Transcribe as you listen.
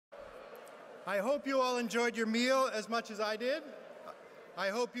I hope you all enjoyed your meal as much as I did. I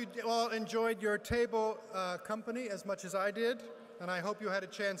hope you all enjoyed your table company as much as I did. And I hope you had a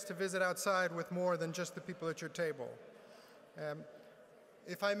chance to visit outside with more than just the people at your table.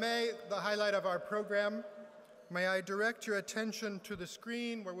 If I may, the highlight of our program, may I direct your attention to the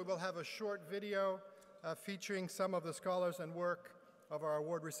screen where we will have a short video featuring some of the scholars and work of our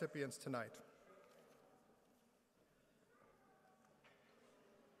award recipients tonight.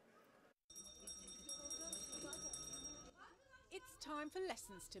 It's time for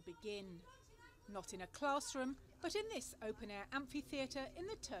lessons to begin. Not in a classroom, but in this open-air amphitheatre in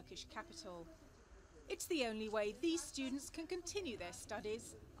the Turkish capital. It's the only way these students can continue their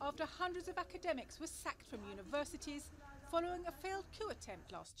studies after hundreds of academics were sacked from universities following a failed coup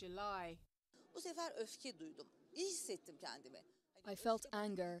attempt last July. Bu sefer öfke duydum. İyi hissettim kendimi. I felt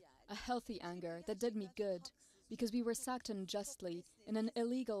anger, a healthy anger that did me good, because we were sacked unjustly, in an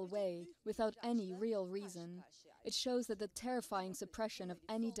illegal way, without any real reason. It shows that the terrifying suppression of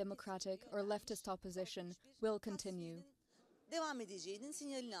any democratic or leftist opposition will continue. Devam edeceğinin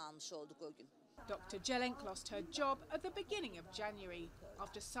sinyalini almış olduk o gün. Dr. Celenk lost her job at the beginning of January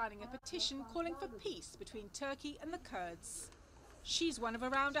after signing a petition calling for peace between Turkey and the Kurds. She's one of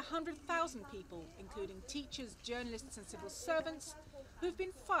around 100,000 people, including teachers, journalists and civil servants, who've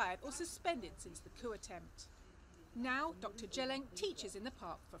been fired or suspended since the coup attempt. Now, Dr. Celenk teaches in the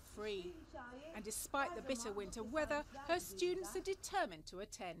park for free. And despite the bitter winter weather, her students are determined to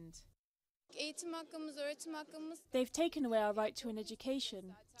attend. They've taken away our right to an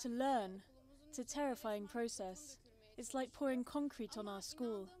education, to learn. It's a terrifying process. It's like pouring concrete on our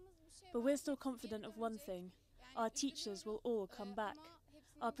school. But we're still confident of one thing. Our teachers will all come back.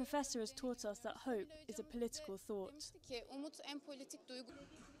 Our professor has taught us that hope is a political thought.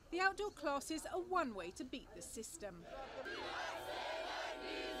 The outdoor classes are one way to beat the system.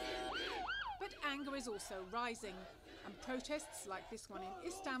 But anger is also rising, and protests like this one in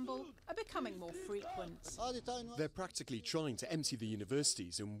Istanbul are becoming more frequent. They're practically trying to empty the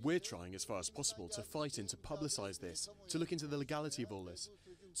universities, and we're trying as far as possible to fight and to publicise this, to look into the legality of all this.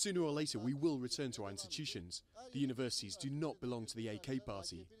 Sooner or later we will return to our institutions. The universities do not belong to the AK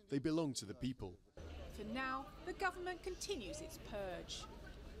party, they belong to the people. For now, the government continues its purge.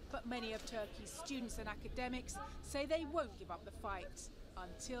 But many of Turkey's students and academics say they won't give up the fight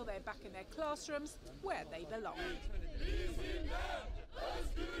until they're back in their classrooms where they belong.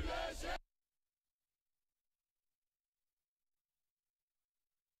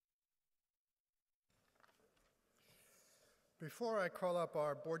 Before I call up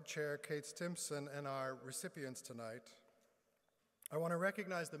our board chair, Kate Stimpson, and our recipients tonight, I want to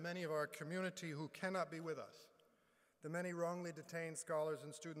recognize the many of our community who cannot be with us, the many wrongly detained scholars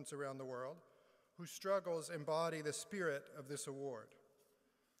and students around the world whose struggles embody the spirit of this award.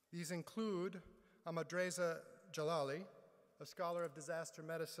 These include Ahmadreza Jalali, a scholar of disaster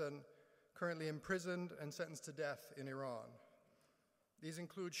medicine currently imprisoned and sentenced to death in Iran. These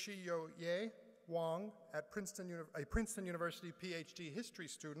include Shiyo-Ye Wang, a Princeton University PhD history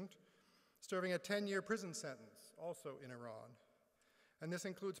student, serving a 10-year prison sentence, also in Iran. And this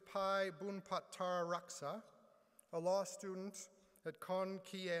includes Pai Bunpattar Raksa, a law student at Khon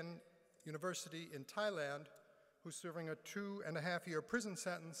Kien University in Thailand, who's serving a 2.5-year prison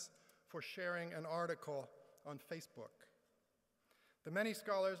sentence for sharing an article on Facebook. The many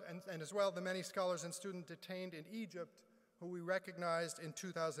scholars, and as well the many scholars and students detained in Egypt, who we recognized in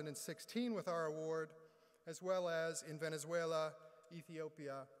 2016 with our award, as well as in Venezuela,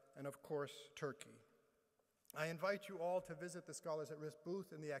 Ethiopia, and of course, Turkey. I invite you all to visit the Scholars at Risk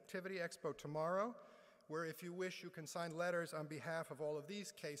booth in the Activity Expo tomorrow, where if you wish, you can sign letters on behalf of all of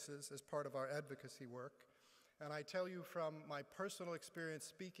these cases as part of our advocacy work. And I tell you from my personal experience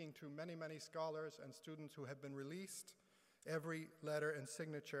speaking to many, many scholars and students who have been released, every letter and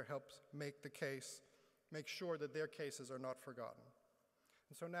signature helps make the case, make sure that their cases are not forgotten.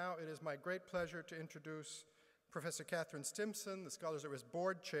 And so now it is my great pleasure to introduce Professor Catharine Stimpson, the Scholars at Risk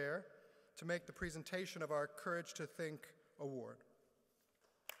Board Chair, to make the presentation of our Courage to Think Award.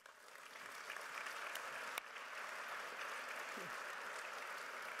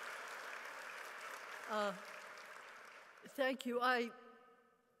 Thank you. I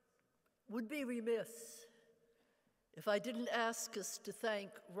would be remiss if I didn't ask us to thank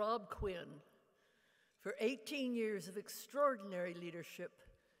Rob Quinn for 18 years of extraordinary leadership.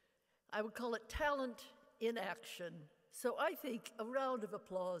 I would call it talent in action. So I think a round of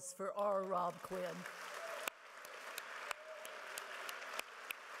applause for our Rob Quinn.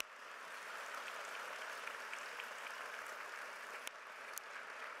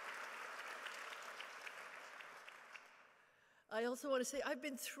 I also want to say I've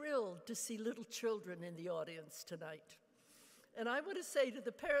been thrilled to see little children in the audience tonight. And I want to say to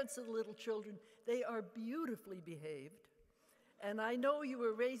the parents of the little children, they are beautifully behaved. And I know you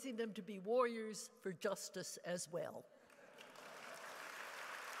are raising them to be warriors for justice as well.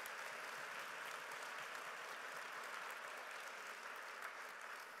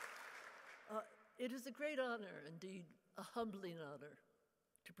 It is a great honor, indeed, a humbling honor,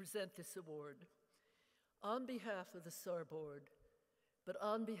 to present this award on behalf of the SAR board, but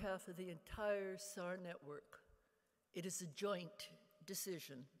on behalf of the entire SAR network. It is a joint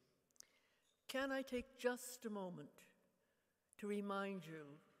decision. Can I take just a moment to remind you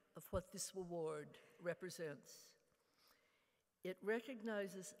of what this award represents? It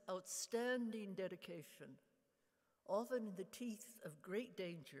recognizes outstanding dedication, often in the teeth of great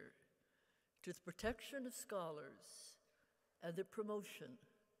danger, to the protection of scholars and the promotion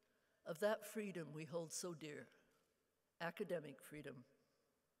of that freedom we hold so dear, academic freedom.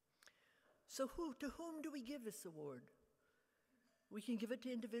 So to whom do we give this award? We can give it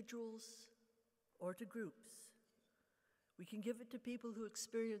to individuals or to groups. We can give it to people who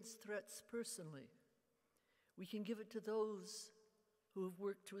experience threats personally. We can give it to those who have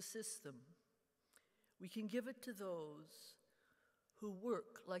worked to assist them. We can give it to those who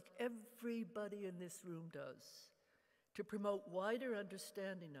work, like everybody in this room does, to promote wider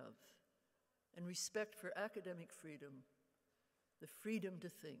understanding of and respect for academic freedom, the freedom to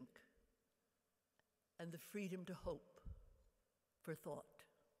think, and the freedom to hope for thought.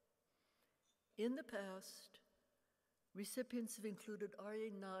 In the past, recipients have included R.A.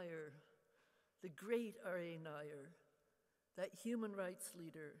 Nair, the great R.A. Nair, that human rights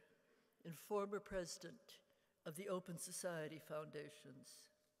leader and former president of the Open Society Foundations.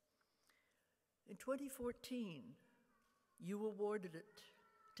 In 2014, you awarded it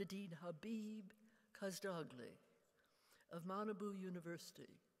to Dean Habib Kazdagli of Manabu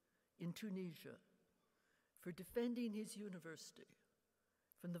University in Tunisia for defending his university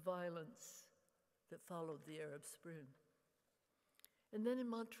from the violence that followed the Arab Spring. And then in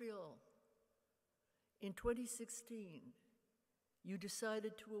Montreal, in 2016, you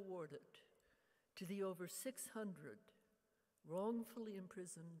decided to award it to the over 600 wrongfully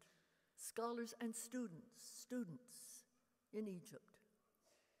imprisoned scholars and students in Egypt.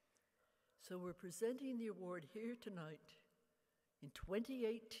 So we're presenting the award here tonight in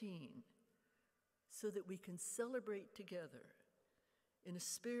 2018 so that we can celebrate together in a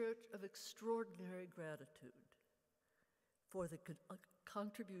spirit of extraordinary gratitude for the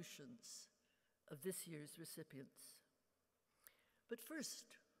contributions of this year's recipients. But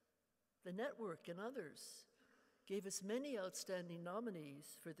first, the network and others gave us many outstanding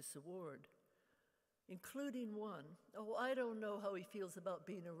nominees for this award, including one. Oh, I don't know how he feels about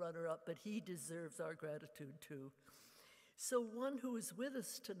being a runner-up, but he deserves our gratitude too. So one who is with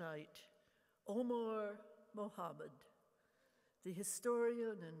us tonight, Omar Mohammed, the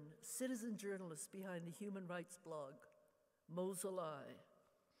historian and citizen journalist behind the human rights blog, Mosul Eye,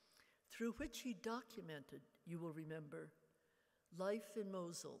 through which he documented, you will remember, life in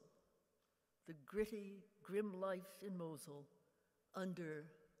Mosul, the gritty, grim life in Mosul under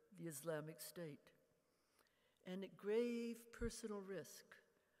the Islamic State. And at grave personal risk,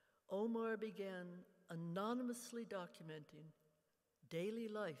 Omar began anonymously documenting daily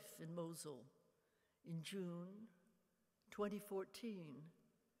life in Mosul in June 2014,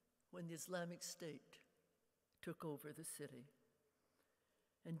 when the Islamic State took over the city.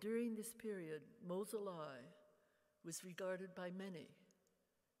 And during this period, Mosul Eye was regarded by many,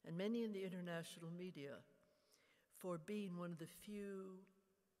 and many in the international media, for being one of the few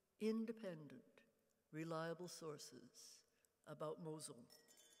independent, reliable sources about Mosul,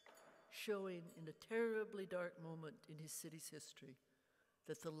 showing in a terribly dark moment in his city's history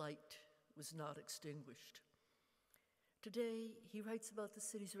that the light was not extinguished. Today, he writes about the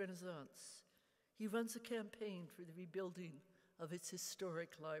city's renaissance. He runs a campaign for the rebuilding of its historic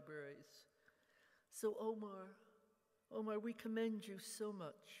libraries. So Omar, we commend you so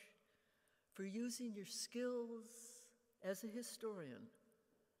much for using your skills as a historian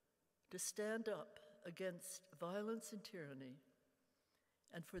to stand up against violence and tyranny,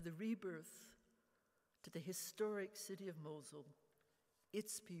 and for the rebirth to the historic city of Mosul,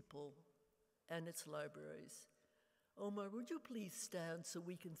 its people, and its libraries. Omar, would you please stand so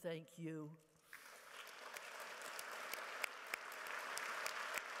we can thank you?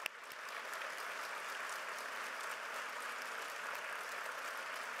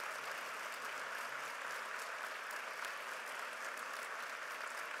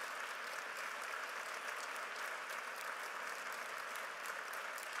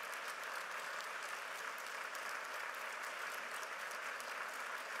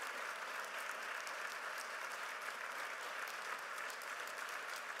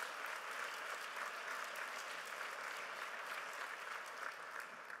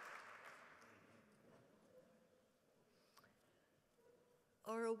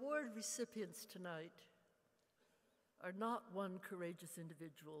 our award recipients tonight are not one courageous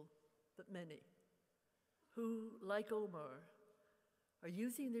individual, but many, who, like Omar, are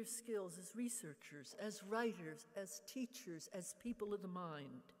using their skills as researchers, as writers, as teachers, as people of the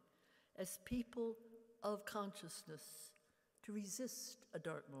mind, as people of consciousness, to resist a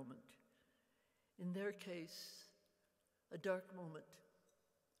dark moment. In their case, a dark moment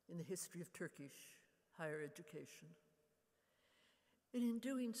in the history of Turkish higher education. And in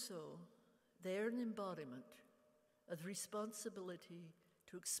doing so, they are an embodiment of the responsibility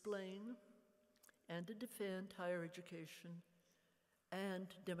to explain and to defend higher education and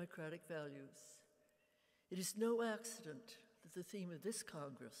democratic values. It is no accident that the theme of this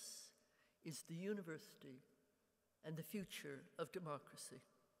Congress is the university and the future of democracy.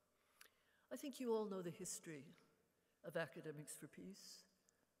 I think you all know the history of Academics for Peace.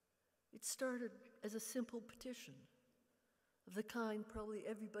 It started as a simple petition of the kind probably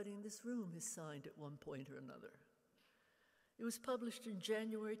everybody in this room has signed at one point or another. It was published in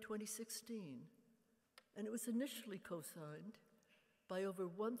January 2016, and it was initially co-signed by over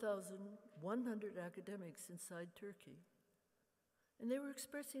 1,100 academics inside Turkey. And they were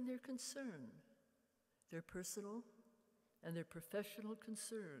expressing their concern, their personal and their professional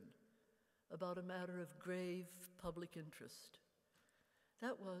concern about a matter of grave public interest.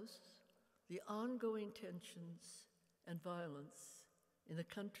 That was the ongoing tensions and violence in the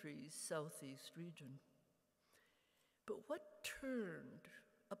country's southeast region. But what turned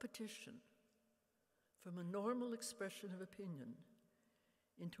a petition from a normal expression of opinion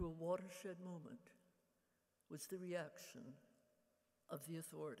into a watershed moment was the reaction of the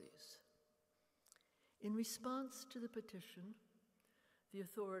authorities. In response to the petition, the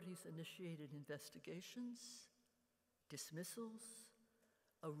authorities initiated investigations, dismissals,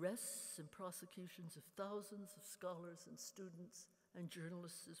 arrests and prosecutions of thousands of scholars and students and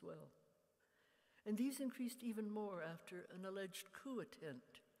journalists as well. And these increased even more after an alleged coup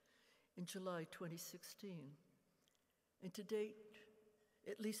attempt in July 2016. And to date,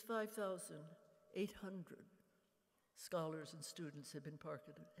 at least 5,800 scholars and students have been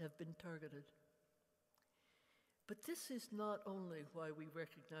targeted. But this is not only why we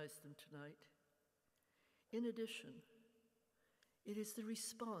recognize them tonight. In addition, it is the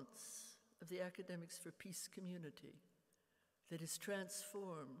response of the Academics for Peace community that has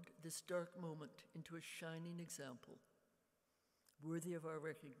transformed this dark moment into a shining example, worthy of our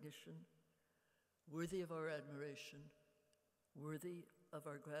recognition, worthy of our admiration, worthy of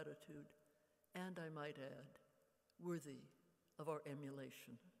our gratitude, and I might add, worthy of our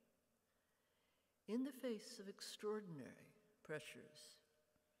emulation. In the face of extraordinary pressures,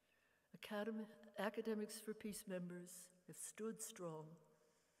 Academics for Peace members have stood strong.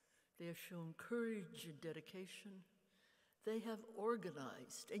 They have shown courage and dedication. They have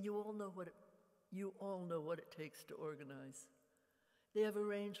organized, and you all know what it takes to organize. They have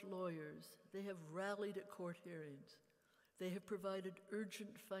arranged lawyers. They have rallied at court hearings. They have provided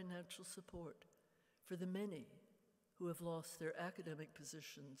urgent financial support for the many who have lost their academic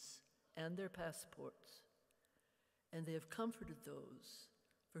positions and their passports. And they have comforted those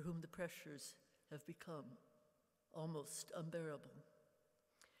for whom the pressures have become almost unbearable.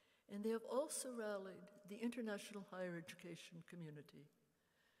 And they have also rallied the international higher education community.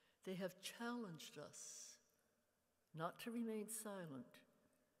 They have challenged us not to remain silent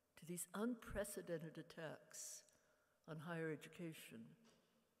to these unprecedented attacks on higher education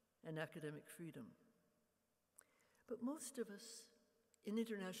and academic freedom. But most of us in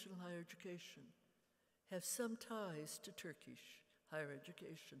international higher education have some ties to Turkish higher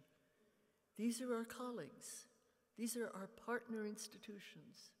education. These are our colleagues. These are our partner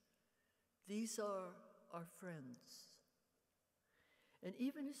institutions. These are our friends. And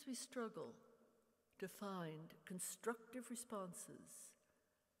even as we struggle to find constructive responses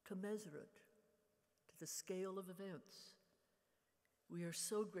commensurate to the scale of events, we are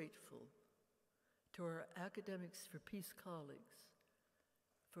so grateful to our Academics for Peace colleagues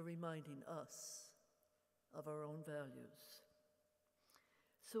for reminding us of our own values.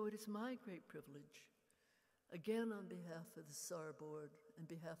 So it is my great privilege, again on behalf of the SAR board and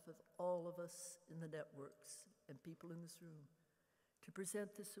behalf of all of us in the networks and people in this room, to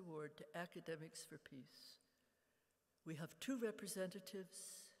present this award to Academics for Peace. We have two representatives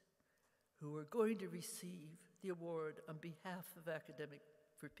who are going to receive the award on behalf of Academics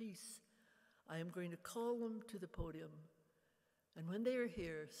for Peace. I am going to call them to the podium, and when they are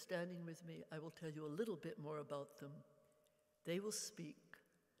here standing with me, I will tell you a little bit more about them. They will speak,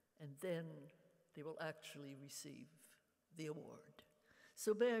 and then they will actually receive the award.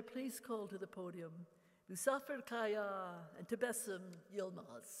 So may I please call to the podium Muzaff and Tebessüm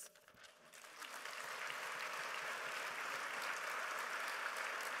Yılmaz.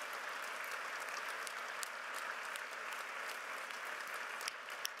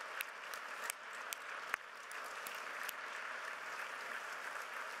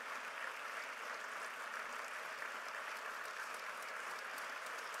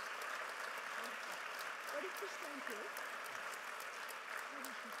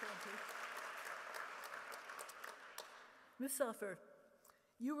 Muzaff,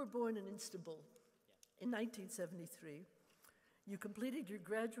 you were born in Istanbul in 1973. You completed your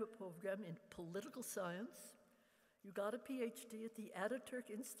graduate program in political science. You got a PhD at the Ataturk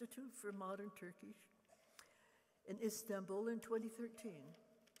Institute for Modern Turkish in Istanbul in 2013.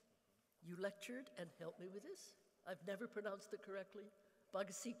 You lectured, and help me with this, I've never pronounced it correctly,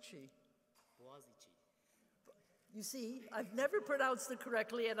 Boğaziçi. You see, I've never pronounced it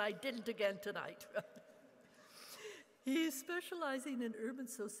correctly, and I didn't again tonight. He is specializing in urban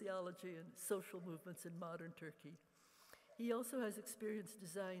sociology and social movements in modern Turkey. He also has experience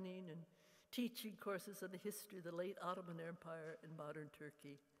designing and teaching courses on the history of the late Ottoman Empire in modern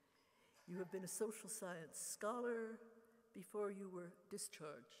Turkey. You have been a social science scholar before you were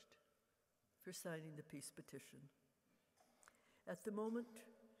discharged for signing the peace petition. At the moment,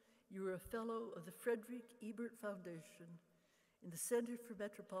 you are a fellow of the Friedrich Ebert Foundation in the Center for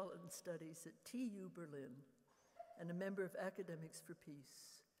Metropolitan Studies at TU Berlin, and a member of Academics for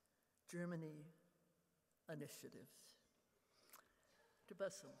Peace, Germany Initiatives.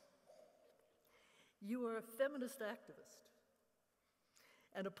 Tebessüm, you are a feminist activist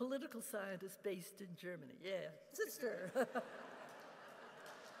and a political scientist based in Germany. Yeah, sister.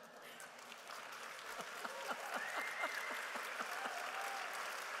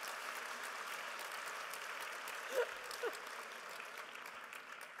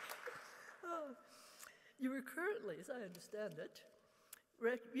 You are currently, as I understand it,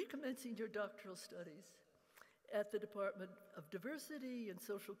 recommencing your doctoral studies at the Department of Diversity and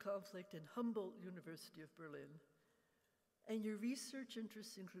Social Conflict in Humboldt-Universität of Berlin. And your research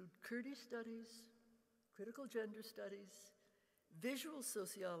interests include Kurdish studies, critical gender studies, visual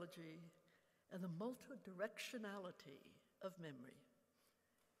sociology, and the multidirectionality of memory.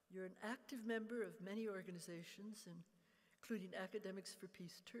 You're an active member of many organizations, including Academics for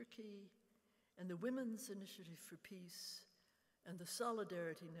Peace Turkey, and the Women's Initiative for Peace, and the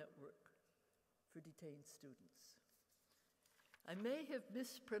Solidarity Network for Detained Students. I may have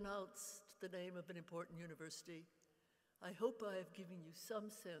mispronounced the name of an important university. I hope I have given you some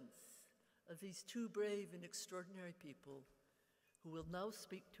sense of these two brave and extraordinary people who will now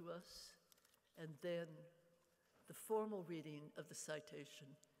speak to us, and then the formal reading of the citation.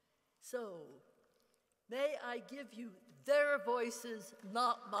 So, may I give you their voices,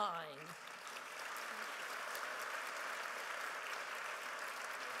 not mine.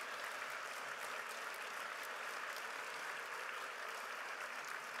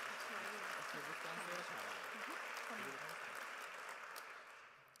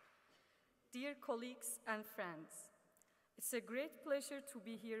 Dear colleagues and friends, it's a great pleasure to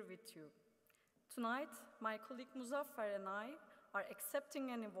be here with you. Tonight, my colleague Muzaff and I are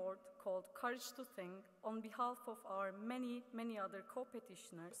accepting an award called Courage to Think on behalf of our many, many other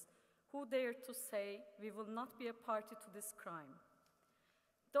co-petitioners who dare to say we will not be a party to this crime.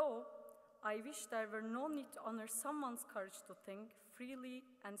 Though, I wish there were no need to honor someone's courage to think freely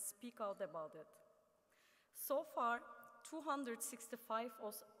and speak out about it. So far, 265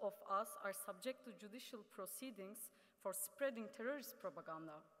 of us are subject to judicial proceedings for spreading terrorist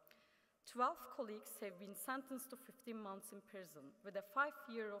propaganda. 12 colleagues have been sentenced to 15 months in prison with a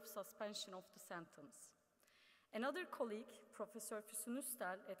 5-year of suspension of the sentence. Another colleague, Professor Füsun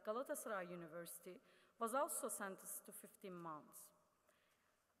Üstel at Galatasaray University, was also sentenced to 15 months.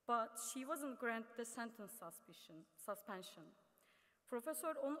 But she wasn't granted the sentence suspension.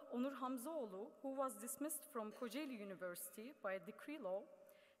 Professor Onur Hamzaoğlu, who was dismissed from Kocaeli University by a decree law,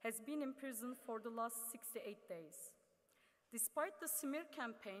 has been in prison for the last 68 days. Despite the smear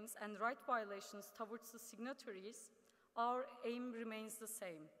campaigns and right violations towards the signatories, our aim remains the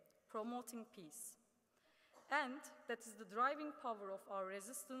same, promoting peace. And that is the driving power of our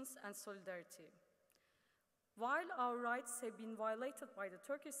resistance and solidarity. While our rights have been violated by the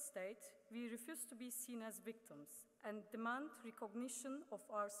Turkish state, we refuse to be seen as victims and demand recognition of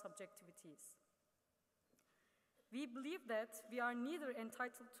our subjectivities. We believe that we are neither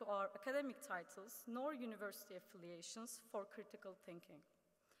entitled to our academic titles nor university affiliations for critical thinking.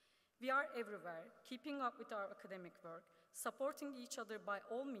 We are everywhere, keeping up with our academic work, supporting each other by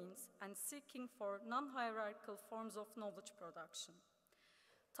all means, and seeking for non-hierarchical forms of knowledge production.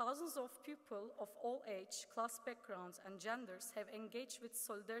 thousands of people of all age, class backgrounds, and genders have engaged with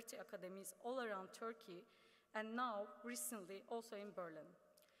solidarity academies all around Turkey, and now, recently, also in Berlin.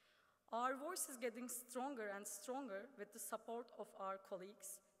 Our voice is getting stronger and stronger with the support of our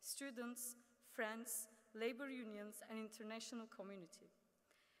colleagues, students, friends, labor unions, and international community.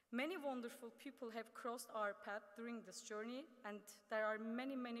 Many wonderful people have crossed our path during this journey, and there are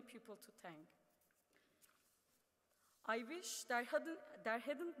many, many people to thank. I wish there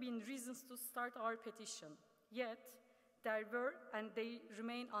hadn't been reasons to start our petition, yet there were, and they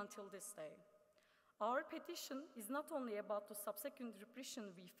remain until this day. Our petition is not only about the subsequent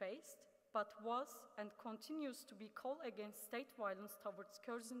repression we faced, but was and continues to be call against state violence towards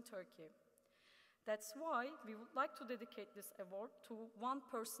Kurds in Turkey. That's why we would like to dedicate this award to one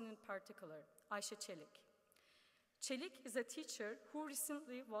person in particular, Ayşe Çelik. Çelik is a teacher who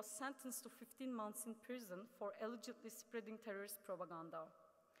recently was sentenced to 15 months in prison for allegedly spreading terrorist propaganda.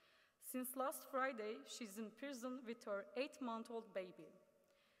 Since last Friday, she's in prison with her 8-month-old baby.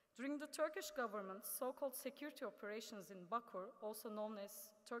 During the Turkish government's so-called security operations in Bakur, also known as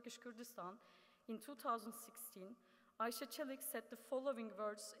Turkish Kurdistan, in 2016, Ayşe Çelik said the following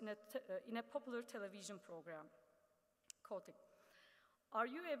words in a popular television program, quoting, "Are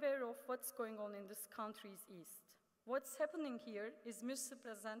you aware of what's going on in this country's east? What's happening here is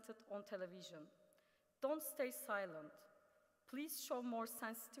misrepresented on television. Don't stay silent. Please show more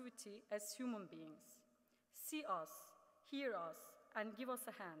sensitivity as human beings. See us, hear us, and give us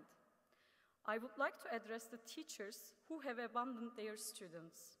a hand. I would like to address the teachers who have abandoned their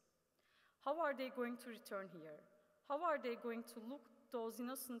students. How are they going to return here? How are they going to look those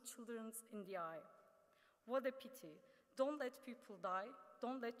innocent children in the eye? What a pity. Don't let people die.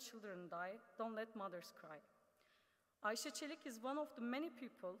 Don't let children die. Don't let mothers cry." Ayşe Çelik is one of the many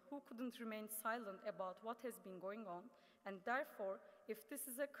people who couldn't remain silent about what has been going on, and therefore, if this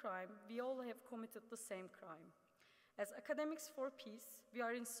is a crime, we all have committed the same crime. As Academics for Peace, we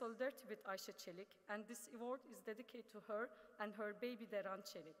are in solidarity with Ayşe Çelik, and this award is dedicated to her and her baby Deren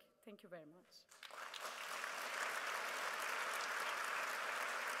Çelik. Thank you very much.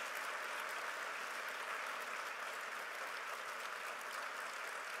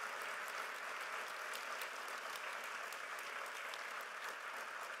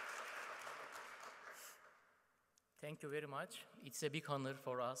 Thank you very much. It's a big honor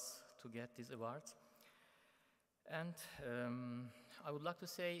for us to get this award. And I would like to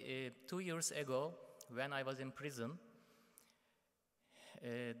say 2 years ago, when I was in prison,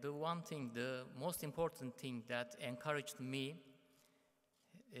 the most important thing that encouraged me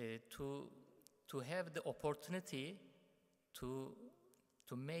to have the opportunity to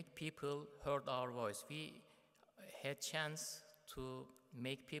make people heard our voice. We had chance to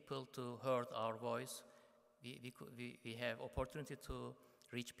make people to heard our voice. We have opportunity to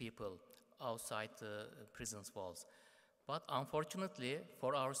reach people outside the prison's walls. But unfortunately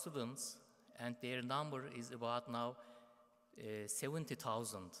for our students, and their number is about now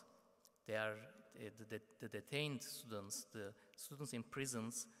 70,000. They are the detained students, the students in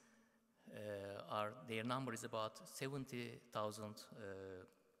prisons, their number is about 70,000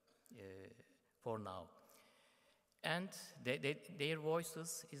 for now. And their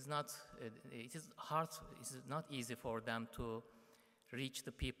voices is not, it is hard, it is not easy for them to reach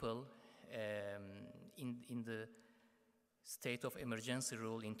the people in the state of emergency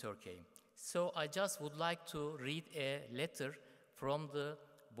rule in Turkey. So I just would like to read a letter from the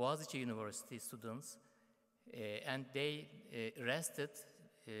Boğaziçi University students, and they arrested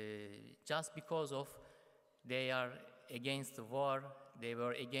just because of they are against the war, they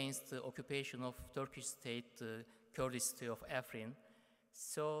were against the occupation of Turkish state, Kurdish state of Afrin.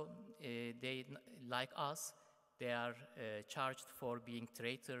 So they, like us, they are charged for being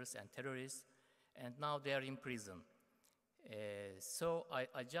traitors and terrorists, and now they are in prison. So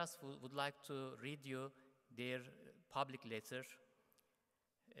I just would like to read you their public letter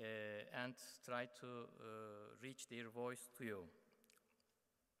and try to reach their voice to you.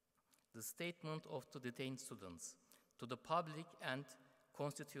 The statement of the detained students to the public and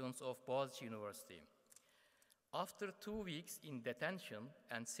constituents of Boğaziçi University. After 2 weeks in detention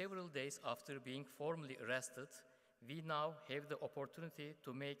and several days after being formally arrested, we now have the opportunity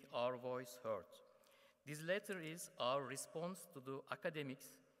to make our voice heard. This letter is our response to the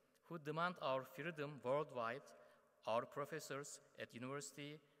academics who demand our freedom worldwide, our professors at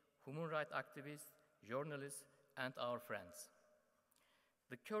university, human rights activists, journalists, and our friends.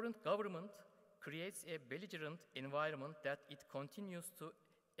 The current government creates a belligerent environment that it continues to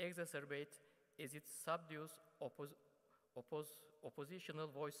exacerbate as it subdues oppositional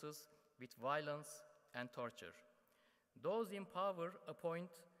voices with violence and torture. Those in power appoint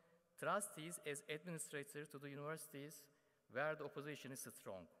trustees as administrators to the universities where the opposition is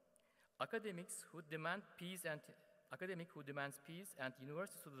strong. Academics who demand peace and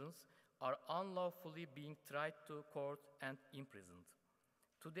university students are unlawfully being tried to court and imprisoned.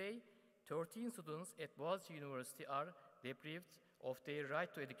 Today, 13 students at Boğaziçi University are deprived of their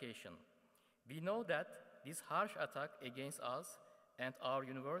right to education. We know that this harsh attack against us and our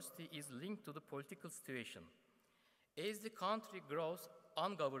university is linked to the political situation. As the country grows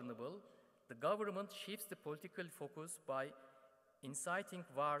ungovernable, the government shifts the political focus by inciting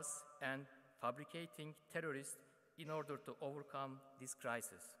wars and fabricating terrorists in order to overcome this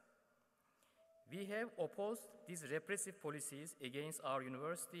crisis. We have opposed these repressive policies against our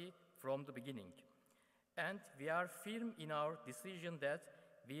university from the beginning, and we are firm in our decision that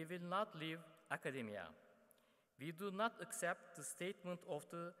we will not leave academia. We do not accept the statement of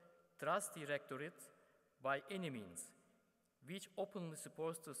the trustee rectorate by any means, which openly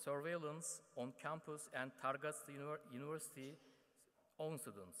supports the surveillance on campus and targets the university's own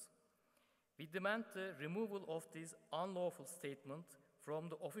students. We demand the removal of this unlawful statement from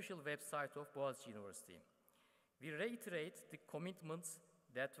the official website of Boğaziçi University. We reiterate the commitments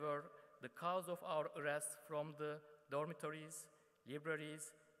that were the cause of our arrest from the dormitories,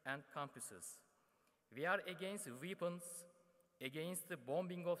 libraries, and campuses. We are against weapons, against the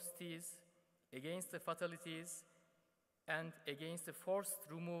bombing of cities, against the fatalities, and against the forced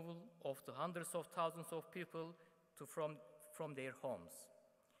removal of the hundreds of thousands of people from their homes.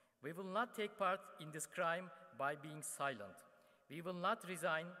 We will not take part in this crime by being silent. We will not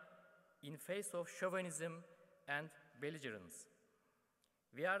resign in face of chauvinism and belligerence.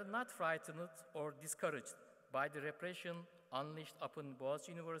 We are not frightened or discouraged by the repression unleashed upon Boğaziçi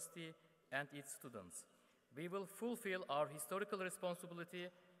University and its students. We will fulfill our historical responsibility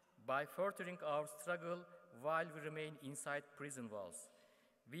by furthering our struggle while we remain inside prison walls.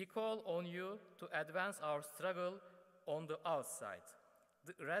 We call on you to advance our struggle on the outside.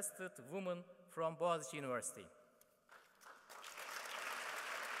 The arrested woman from Boğaziçi University.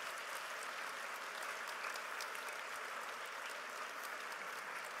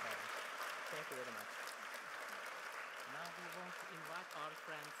 Thank you very much. Now we want to invite our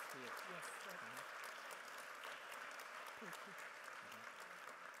friends here. Yes.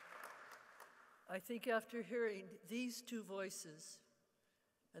 I think after hearing these two voices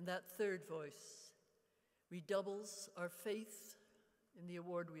and that third voice redoubles our faith in the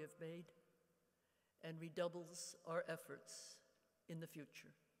award we have made and redoubles our efforts in the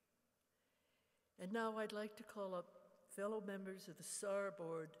future. And now I'd like to call up fellow members of the SAR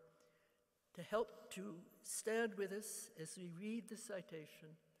board to help to stand with us as we read the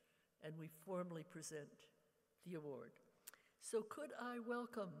citation and we formally present the award. So could I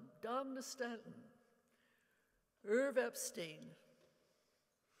welcome Domna Stanton, Irv Epstein,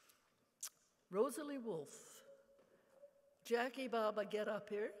 Rosalie Wolf, Jackie Baba, get up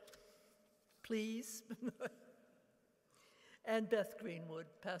here, please, and Beth Greenwood,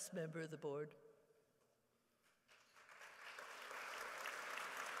 past member of the board.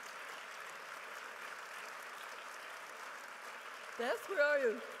 Beth, where are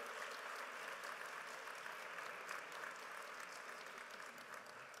you?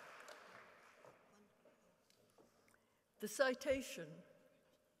 The citation,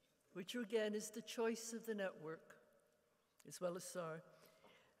 which again is the choice of the network, as well as SAR,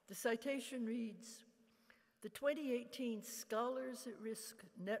 the citation reads, the 2018 Scholars at Risk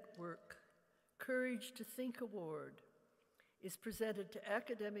Network Courage to Think Award is presented to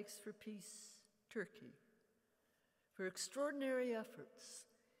Academics for Peace, Turkey, for extraordinary efforts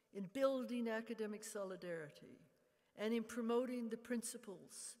in building academic solidarity and in promoting the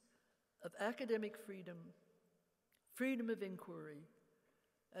principles of academic freedom, freedom of inquiry,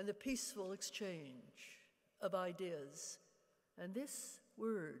 and the peaceful exchange of ideas. And this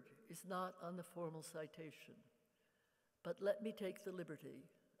word is not on the formal citation, but let me take the liberty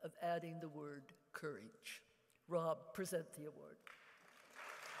of adding the word courage. Rob, present the award.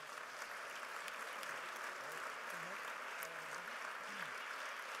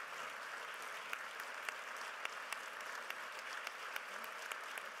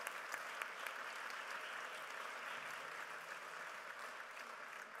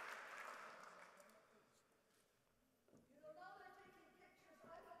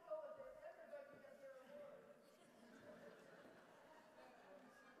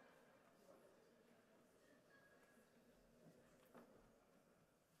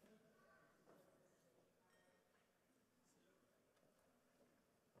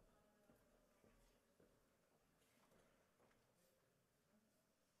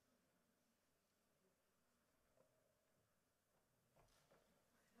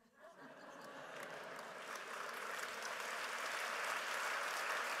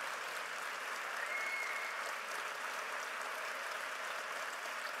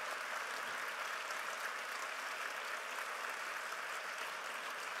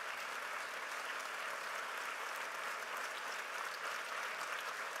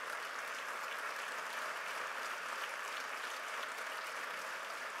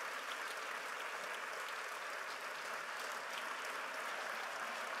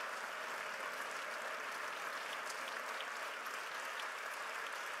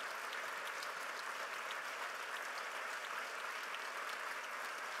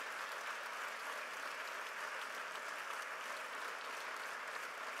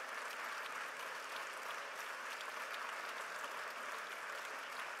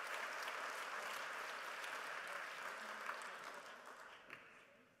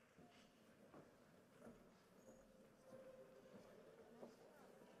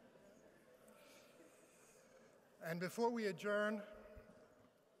 And before we adjourn,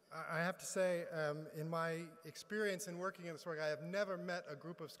 I have to say, in my experience in working in this work, I have never met a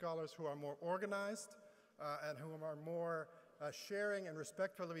group of scholars who are more organized and who are more sharing and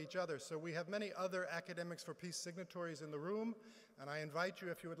respectful of each other. So we have many other Academics for Peace signatories in the room, and I invite you,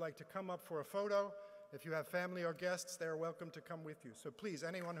 if you would like to come up for a photo. If you have family or guests, they are welcome to come with you. So please,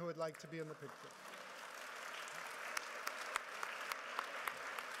 anyone who would like to be in the picture.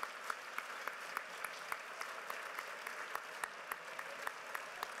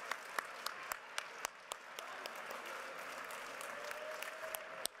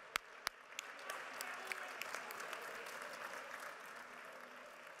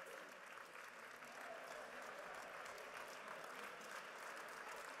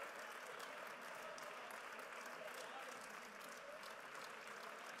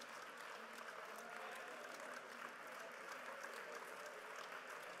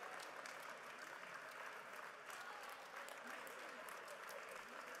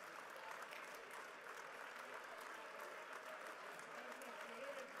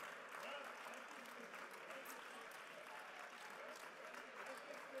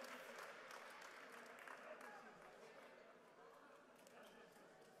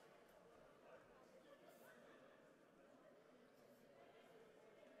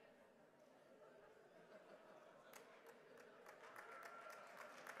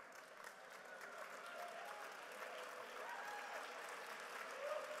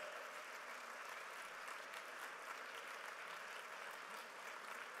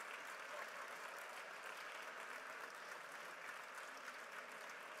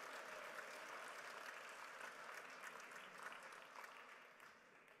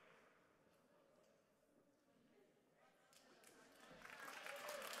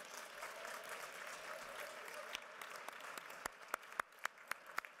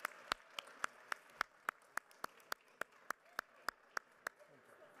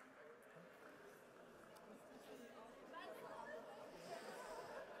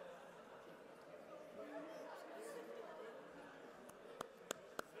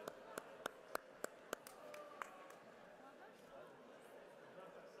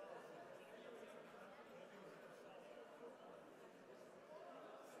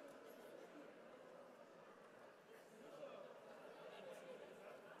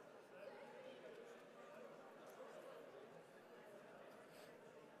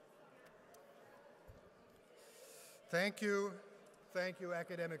 Thank you,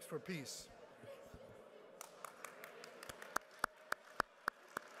 Academics for Peace.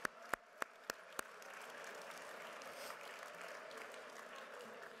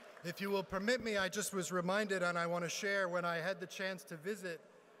 If you will permit me, I just was reminded, and I want to share, when I had the chance to visit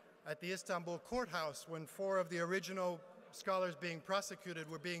at the Istanbul courthouse when 4 of the original scholars being prosecuted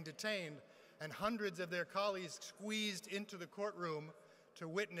were being detained, and hundreds of their colleagues squeezed into the courtroom to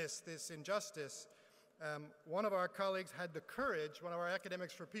witness this injustice. One of our colleagues had the courage, one of our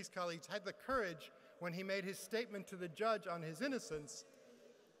Academics for Peace colleagues had the courage, when he made his statement to the judge on his innocence,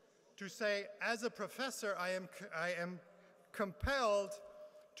 to say, as a professor, I am compelled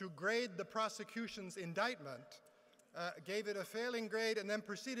to grade the prosecution's indictment, gave it a failing grade, and then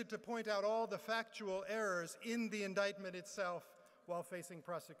proceeded to point out all the factual errors in the indictment itself while facing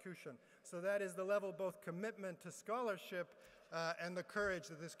prosecution. So that is the level, both commitment to scholarship and the courage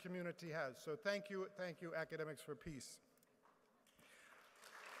that this community has. So thank you, Academics for Peace.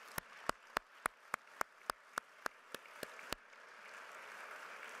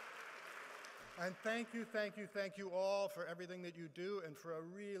 And thank you all for everything that you do, and for a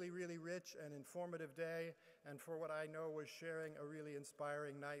really, really rich and informative day, and for what I know was sharing a really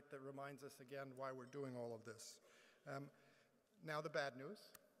inspiring night that reminds us again why we're doing all of this. Now the bad news,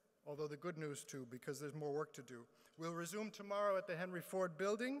 although the good news too, because there's more work to do. We'll resume tomorrow at the Henry Ford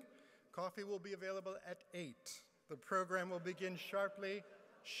building. Coffee will be available at 8. The program will begin sharply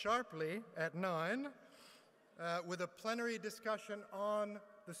at 9 with a plenary discussion on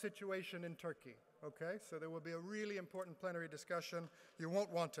the situation in Turkey, okay? So there will be a really important plenary discussion. You won't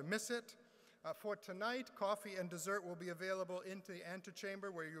want to miss it. For tonight, coffee and dessert will be available into the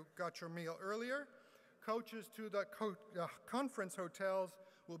antechamber where you got your meal earlier. Coaches to the conference hotels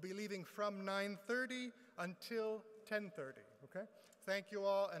will be leaving from 9:30 until 10:30, okay? Thank you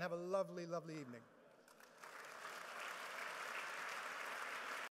all, and have a lovely, lovely evening.